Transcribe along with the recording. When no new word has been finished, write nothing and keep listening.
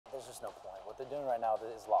just no point. What they're doing right now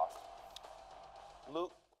is lost.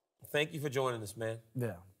 Luke, thank you for joining us, man.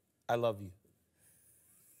 Yeah. I love you.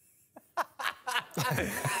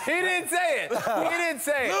 He didn't say it. He didn't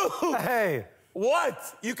say it. Luke, Hey.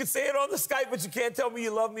 what? You can say it on the Skype, but you can't tell me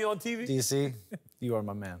you love me on TV? DC, you are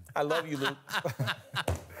my man. I love you, Luke.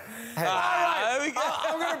 Hey. All right, there we go.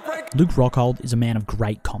 I'm gonna break. Luke Rockhold is a man of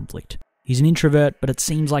great conflict. He's an introvert, but it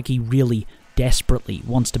seems like he really, desperately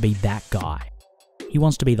wants to be that guy. He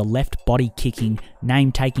wants to be the left body-kicking,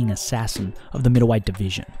 name-taking assassin of the middleweight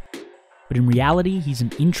division. But in reality, he's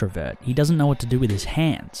an introvert. He doesn't know what to do with his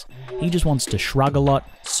hands. He just wants to shrug a lot,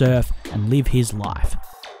 surf, and live his life.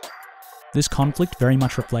 This conflict very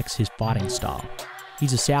much reflects his fighting style.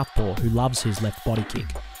 He's a southpaw who loves his left body kick.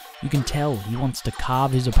 You can tell he wants to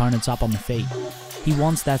carve his opponents up on the feet. He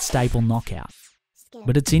wants that staple knockout.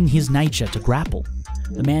 But it's in his nature to grapple.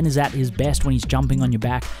 The man is at his best when he's jumping on your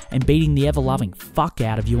back and beating the ever-loving fuck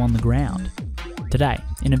out of you on the ground. Today,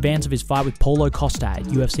 in advance of his fight with Paulo Costa at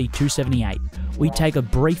UFC 278, we take a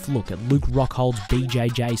brief look at Luke Rockhold's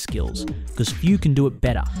BJJ skills, because few can do it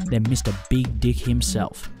better than Mr. Big Dick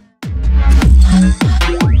himself.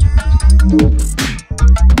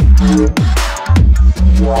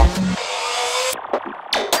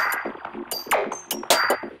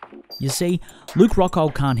 You see, Luke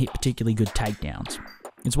Rockhold can't hit particularly good takedowns.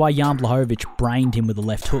 It's why Jan Blachowicz brained him with a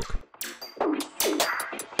left hook.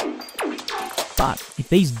 But if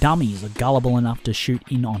these dummies are gullible enough to shoot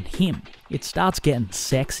in on him, it starts getting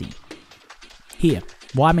sexy. Here,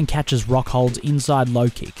 Weidman catches Rockhold's inside low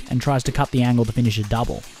kick and tries to cut the angle to finish a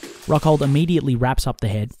double. Rockhold immediately wraps up the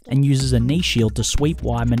head and uses a knee shield to sweep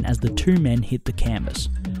Weidman as the two men hit the canvas.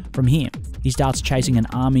 From here, he starts chasing an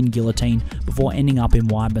arm-in guillotine before ending up in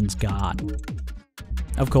Weidman's guard.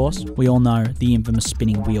 Of course, we all know the infamous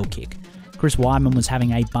spinning wheel kick. Chris Weidman was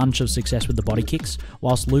having a bunch of success with the body kicks,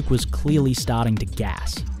 whilst Luke was clearly starting to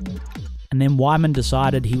gas. And then Weidman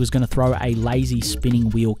decided he was going to throw a lazy spinning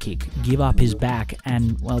wheel kick, give up his back,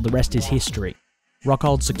 and, well, the rest is history.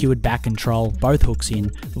 Rockhold secured back control, both hooks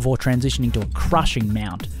in, before transitioning to a crushing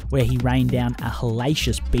mount, where he rained down a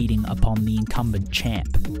hellacious beating upon the incumbent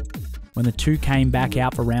champ. When the two came back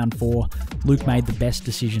out for round 4, Luke made the best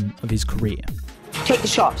decision of his career. Take the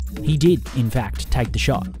shot. He did, in fact, take the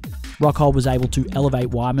shot. Rockhold was able to elevate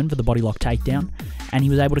Weidman for the bodylock takedown, and he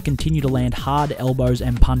was able to continue to land hard elbows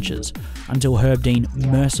and punches until Herb Dean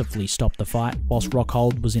mercifully stopped the fight, whilst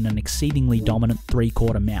Rockhold was in an exceedingly dominant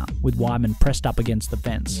three-quarter mount, with Weidman pressed up against the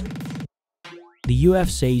fence. The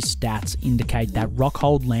UFC's stats indicate that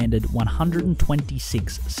Rockhold landed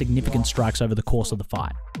 126 significant strikes over the course of the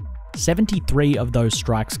fight. 73 of those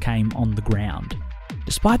strikes came on the ground.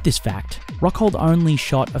 Despite this fact, Rockhold only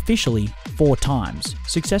shot officially 4 times,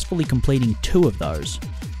 successfully completing 2 of those.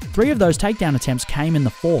 3 of those takedown attempts came in the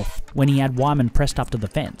 4th, when he had Weidman pressed up to the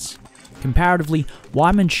fence. Comparatively,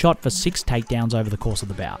 Weidman shot for 6 takedowns over the course of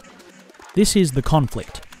the bout. This is the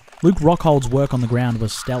conflict. Luke Rockhold's work on the ground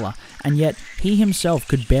was stellar, and yet he himself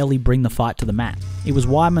could barely bring the fight to the mat. It was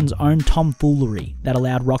Weidman's own tomfoolery that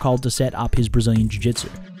allowed Rockhold to set up his Brazilian Jiu-Jitsu.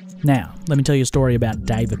 Now, let me tell you a story about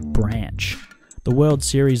David Branch. The World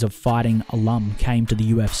Series of Fighting alum came to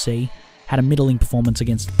the UFC, had a middling performance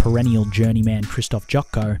against perennial journeyman Krzysztof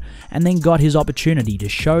Jotko, and then got his opportunity to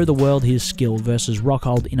show the world his skill versus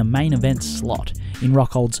Rockhold in a main event slot, in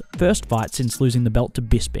Rockhold's first fight since losing the belt to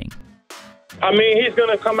Bisping. I mean, he's going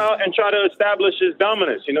to come out and try to establish his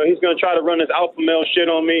dominance. You know, he's going to try to run his alpha male shit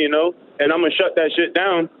on me, you know, and I'm going to shut that shit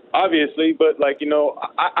down, obviously. But, like, you know,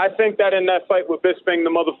 I think that in that fight with Bisping, the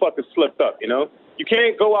motherfucker slipped up, you know? You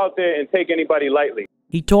can't go out there and take anybody lightly.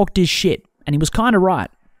 He talked his shit, and he was kind of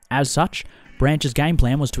right. As such, Branch's game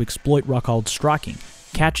plan was to exploit Rockhold's striking,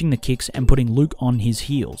 catching the kicks and putting Luke on his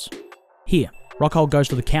heels. Here, Rockhold goes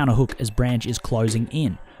for the counter hook as Branch is closing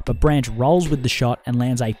in, but Branch rolls with the shot and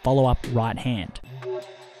lands a follow-up right hand.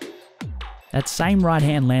 That same right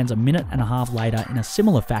hand lands a minute and a half later in a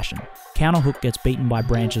similar fashion. Counter hook gets beaten by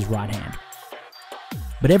Branch's right hand.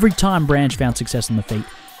 But every time Branch found success on the feet,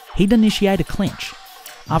 he'd initiate a clinch.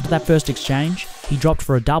 After that first exchange, he dropped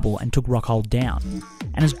for a double and took Rockhold down.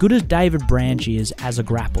 And as good as David Branch is as a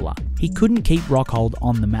grappler, he couldn't keep Rockhold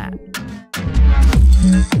on the mat.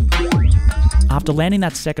 After landing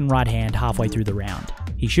that second right hand halfway through the round,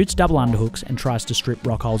 he shoots double underhooks and tries to strip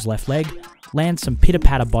Rockhold's left leg, lands some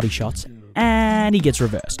pitter-patter body shots, and he gets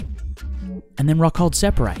reversed. And then Rockhold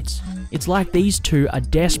separates. It's like these two are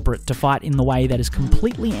desperate to fight in the way that is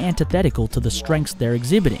completely antithetical to the strengths they're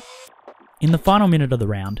exhibiting. In the final minute of the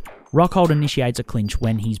round, Rockhold initiates a clinch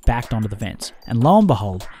when he's backed onto the fence, and lo and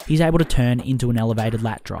behold, he's able to turn into an elevated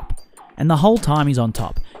lat drop. And the whole time he's on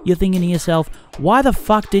top, you're thinking to yourself, why the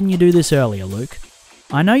fuck didn't you do this earlier, Luke?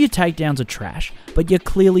 I know your takedowns are trash, but you're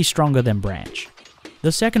clearly stronger than Branch.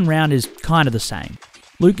 The second round is kind of the same.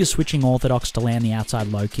 Luke is switching orthodox to land the outside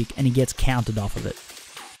low kick and he gets countered off of it.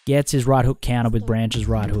 Gets his right hook countered with Branch's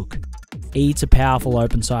right hook. Eats a powerful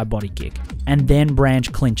open side body kick. And then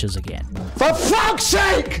Branch clinches again. For fuck's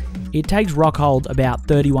sake! It takes Rockhold about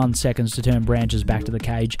 31 seconds to turn Branch's back to the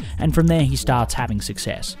cage, and from there he starts having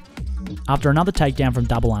success. After another takedown from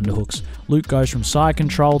double underhooks, Luke goes from side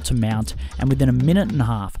control to mount, and within a minute and a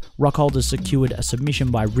half, Rockhold has secured a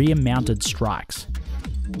submission by rear mounted strikes.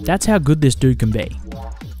 That's how good this dude can be.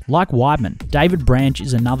 Like Weidman, David Branch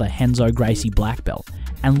is another Renzo Gracie black belt,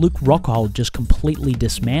 and Luke Rockhold just completely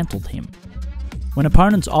dismantled him. When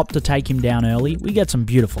opponents opt to take him down early, we get some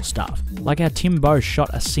beautiful stuff, like how Tim Boesch shot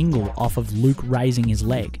a single off of Luke raising his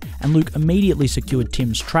leg, and Luke immediately secured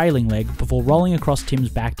Tim's trailing leg before rolling across Tim's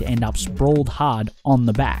back to end up sprawled hard on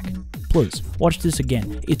the back. Please, watch this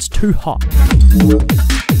again, it's too hot.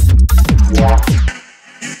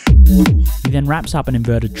 He then wraps up an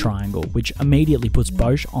inverted triangle, which immediately puts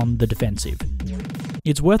Boesch on the defensive.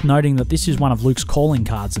 It's worth noting that this is one of Luke's calling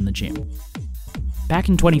cards in the gym. Back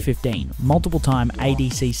in 2015, multiple-time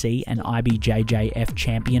ADCC and IBJJF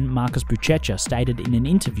champion Marcus Buchecha stated in an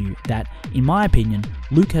interview that, in my opinion,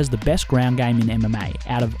 Luke has the best ground game in MMA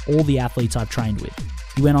out of all the athletes I've trained with.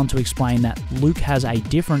 He went on to explain that Luke has a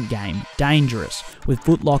different game, dangerous, with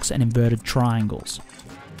footlocks and inverted triangles.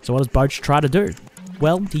 So what does Boesch try to do?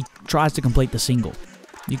 Well, he tries to complete the single.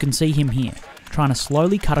 You can see him here, trying to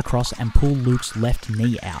slowly cut across and pull Luke's left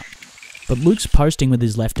knee out. But Luke's posting with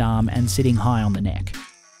his left arm and sitting high on the neck.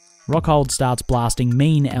 Rockhold starts blasting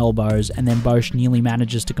mean elbows and then Boesch nearly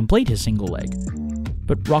manages to complete his single leg.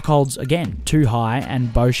 But Rockhold's again too high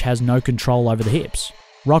and Boesch has no control over the hips.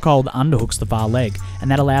 Rockhold underhooks the far leg and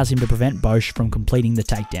that allows him to prevent Boesch from completing the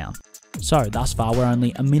takedown. So thus far we're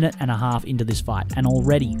only a minute and a half into this fight and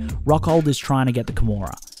already Rockhold is trying to get the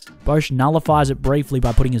Kimura. Boesch nullifies it briefly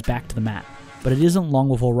by putting his back to the mat. But it isn't long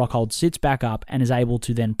before Rockhold sits back up and is able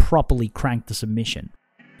to then properly crank the submission.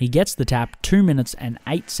 He gets the tap 2 minutes and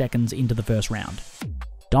 8 seconds into the first round.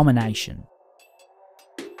 Domination.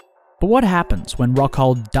 But what happens when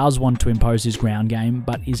Rockhold does want to impose his ground game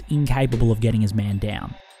but is incapable of getting his man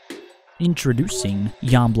down? Introducing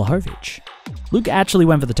Jan Blachowicz. Luke actually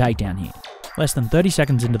went for the takedown here. Less than 30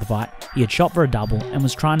 seconds into the fight, he had shot for a double and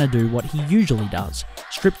was trying to do what he usually does,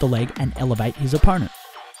 strip the leg and elevate his opponent.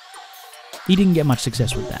 He didn't get much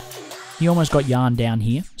success with that. He almost got Jan down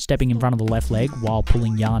here, stepping in front of the left leg while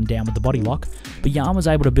pulling Jan down with the body lock, but Jan was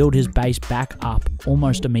able to build his base back up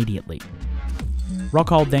almost immediately.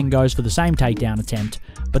 Rockhold then goes for the same takedown attempt,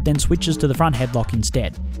 but then switches to the front headlock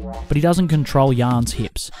instead. But he doesn't control Jan's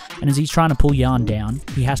hips, and as he's trying to pull Jan down,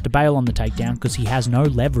 he has to bail on the takedown because he has no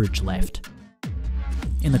leverage left.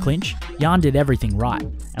 In the clinch, Jan did everything right,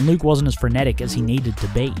 and Luke wasn't as frenetic as he needed to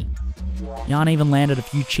be. Jan even landed a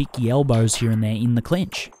few cheeky elbows here and there in the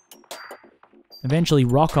clinch. Eventually,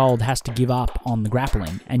 Rockhold has to give up on the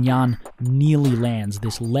grappling, and Jan nearly lands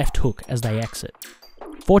this left hook as they exit.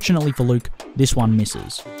 Fortunately for Luke, this one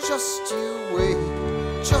misses. Just you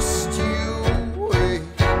wait, just you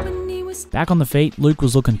wait. Back on the feet, Luke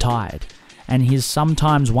was looking tired, and his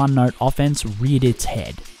sometimes one-note offense reared its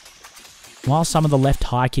head. While some of the left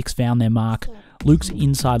high kicks found their mark, Luke's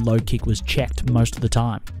inside low kick was checked most of the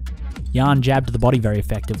time. Jan jabbed the body very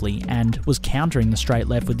effectively and was countering the straight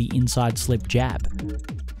left with the inside slip jab.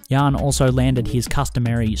 Jan also landed his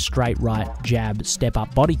customary straight right jab step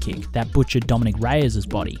up body kick that butchered Dominic Reyes'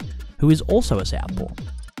 body, who is also a southpaw.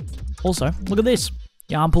 Also, look at this.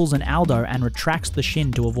 Jan pulls an Aldo and retracts the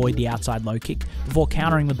shin to avoid the outside low kick before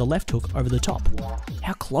countering with the left hook over the top.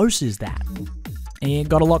 How close is that? It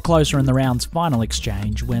got a lot closer in the round's final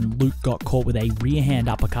exchange when Luke got caught with a rear hand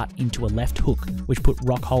uppercut into a left hook, which put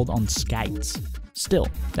Rockhold on skates. Still,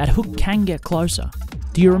 that hook can get closer.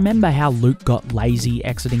 Do you remember how Luke got lazy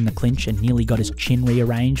exiting the clinch and nearly got his chin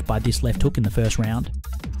rearranged by this left hook in the first round?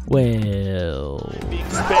 Well...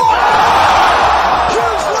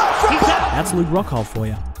 that's Luke Rockhold for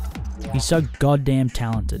you. He's so goddamn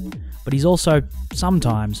talented, but he's also,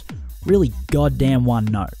 sometimes, really goddamn one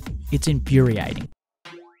note. It's infuriating.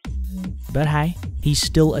 But hey, he's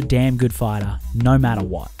still a damn good fighter, no matter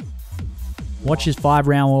what. Watch his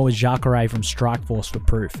 5-round war with Jacare from Strikeforce for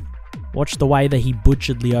proof. Watch the way that he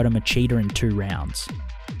butchered Lyoto Machida in 2 rounds.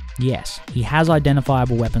 Yes, he has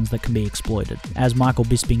identifiable weapons that can be exploited, as Michael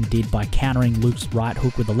Bisping did by countering Luke's right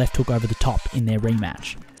hook with a left hook over the top in their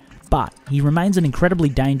rematch. But he remains an incredibly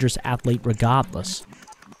dangerous athlete regardless.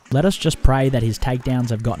 Let us just pray that his takedowns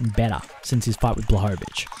have gotten better since his fight with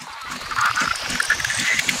Blachowicz.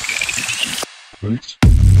 face.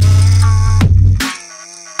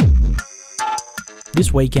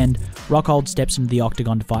 This weekend, Rockhold steps into the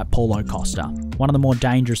octagon to fight Paulo Costa, one of the more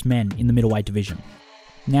dangerous men in the middleweight division.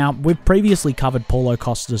 Now, we've previously covered Paulo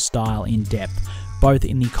Costa's style in depth, both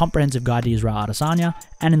in the comprehensive guide to Israel Adesanya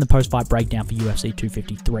and in the post-fight breakdown for UFC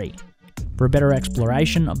 253. For a better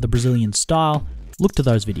exploration of the Brazilian style, look to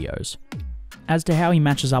those videos. As to how he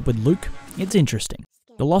matches up with Luke, it's interesting.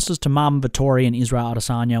 The losses to Marvin Vettori and Israel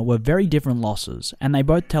Adesanya were very different losses, and they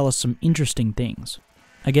both tell us some interesting things.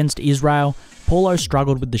 Against Israel, Paulo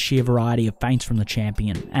struggled with the sheer variety of feints from the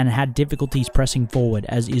champion, and had difficulties pressing forward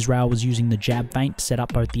as Israel was using the jab feint to set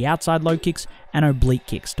up both the outside low kicks and oblique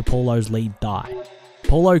kicks to Paulo's lead thigh.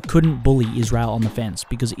 Paulo couldn't bully Israel on the fence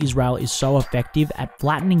because Israel is so effective at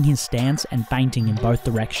flattening his stance and feinting in both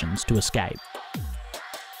directions to escape.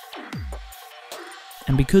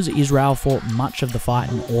 And because Israel fought much of the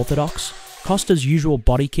fight in orthodox, Costa's usual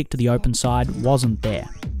body kick to the open side wasn't there.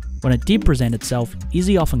 When it did present itself,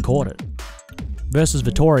 Izzy often caught it. Versus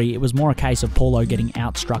Vettori, it was more a case of Paulo getting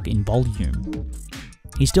outstruck in volume.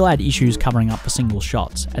 He still had issues covering up for single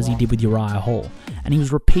shots, as he did with Uriah Hall, and he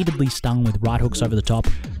was repeatedly stung with right hooks over the top,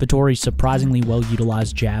 Vettori's surprisingly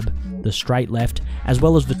well-utilised jab, the straight left, as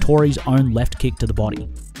well as Vettori's own left kick to the body.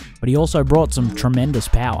 But he also brought some tremendous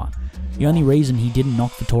power. The only reason he didn't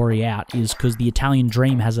knock Vettori out is because the Italian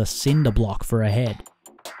Dream has a cinder block for a head.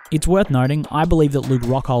 It's worth noting, I believe that Luke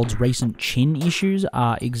Rockhold's recent chin issues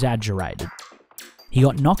are exaggerated. He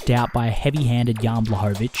got knocked out by a heavy-handed Jan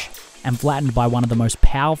Blachowicz and flattened by one of the most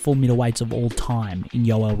powerful middleweights of all time in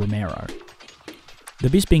Yoel Romero. The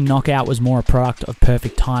Bisping knockout was more a product of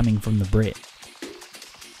perfect timing from the Brit.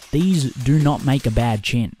 These do not make a bad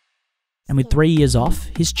chin, and with 3 years off,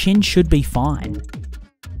 his chin should be fine.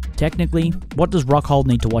 Technically, what does Rockhold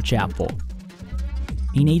need to watch out for?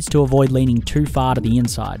 He needs to avoid leaning too far to the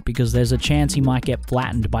inside because there's a chance he might get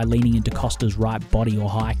flattened by leaning into Costa's right body or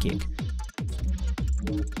high kick.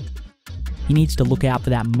 He needs to look out for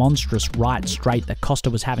that monstrous right straight that Costa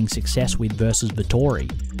was having success with versus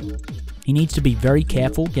Vettori. He needs to be very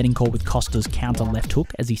careful getting caught with Costa's counter left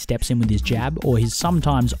hook as he steps in with his jab or his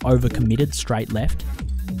sometimes overcommitted straight left.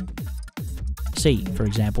 See, for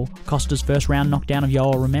example, Costa's first round knockdown of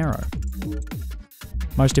Yoel Romero.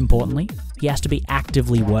 Most importantly, he has to be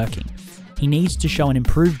actively working. He needs to show an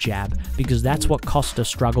improved jab because that's what Costa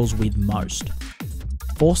struggles with most.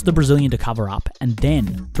 Force the Brazilian to cover up and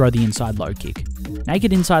then throw the inside low kick.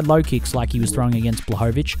 Naked inside low kicks like he was throwing against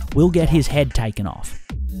Blachowicz will get his head taken off.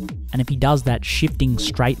 And if he does that shifting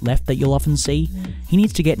straight left that you'll often see, he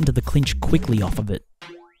needs to get into the clinch quickly off of it.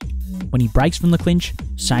 When he breaks from the clinch,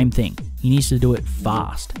 same thing. He needs to do it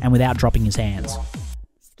fast and without dropping his hands.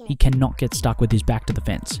 He cannot get stuck with his back to the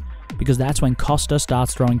fence, because that's when Costa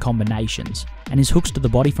starts throwing combinations, and his hooks to the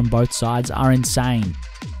body from both sides are insane.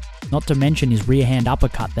 Not to mention his rear hand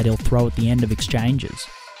uppercut that he'll throw at the end of exchanges.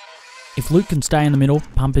 If Luke can stay in the middle,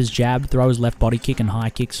 pump his jab, throw his left body kick and high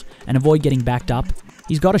kicks, and avoid getting backed up,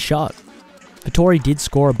 he's got a shot. Vettori did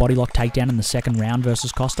score a bodylock takedown in the second round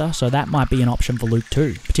versus Costa, so that might be an option for Luke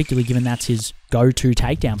too, particularly given that's his go-to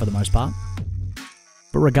takedown for the most part.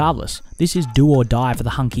 But regardless, this is do or die for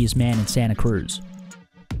the hunkiest man in Santa Cruz.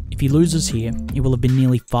 If he loses here, it will have been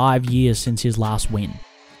nearly 5 years since his last win.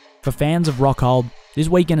 For fans of Rockhold, this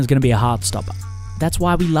weekend is going to be a heartstopper. That's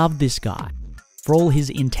why we love this guy. For all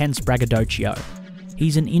his intense braggadocio,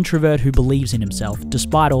 he's an introvert who believes in himself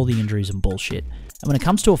despite all the injuries and bullshit. And when it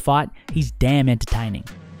comes to a fight, he's damn entertaining.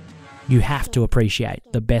 You have to appreciate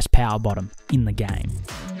the best power bottom in the game.